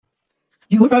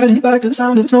You were riding your bike to the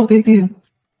sound of it's no big deal.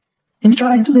 And you're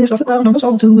trying to lift off the ground on those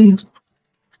old two wheels.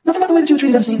 Nothing about the way that you were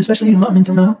treated ever seemed especially alarming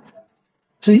until now.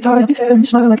 So you tie up your hair and you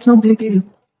smile like it's no big deal.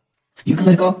 You can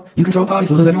let it go, you can throw a party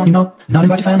full of everyone you know. Not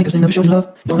invite your family cause they never showed you love.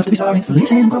 You don't have to be sorry for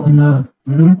leaving growing up.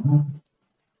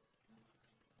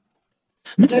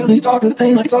 Matilda, you talk of the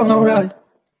pain like it's all alright.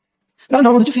 But I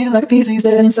know that you feel like a piece of you's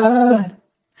dead inside.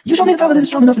 You show me the power that is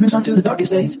strong enough to bring sun to the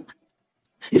darkest days.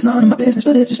 It's none of my business,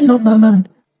 but it's just been on my mind.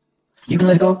 You can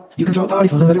let it go, you can throw a party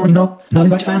full of everyone you know. Not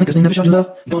invite your family cause they never showed you love.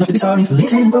 You don't have to be sorry for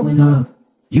leaving growing up.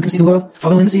 You can see the world,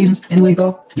 following the seasons, anywhere you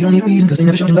go. You don't need a reason cause they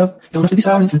never showed you love. You don't have to be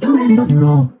sorry for doing it on your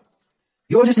own.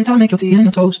 You're just in time, make your tea and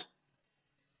your toast.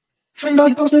 Friend all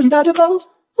your posters and dad your clothes.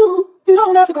 Ooh, you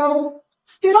don't have to go.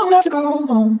 You don't have to go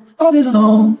home. All this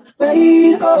alone,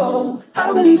 way to go.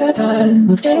 I believe that time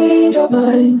will change your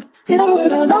mind. In other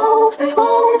words, I know they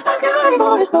won't. I got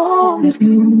more as long as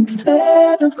you can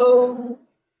let them go.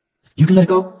 You can let it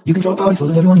go. You can throw a party full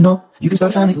of everyone you know. You can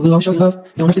start a family who will all show you love.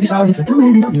 You don't have to be sorry for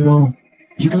doing it on your own.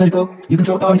 You can let it go. You can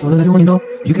throw a party full of everyone you know.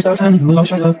 You can start a family who will all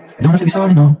show you love. You don't have to be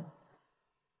sorry, no.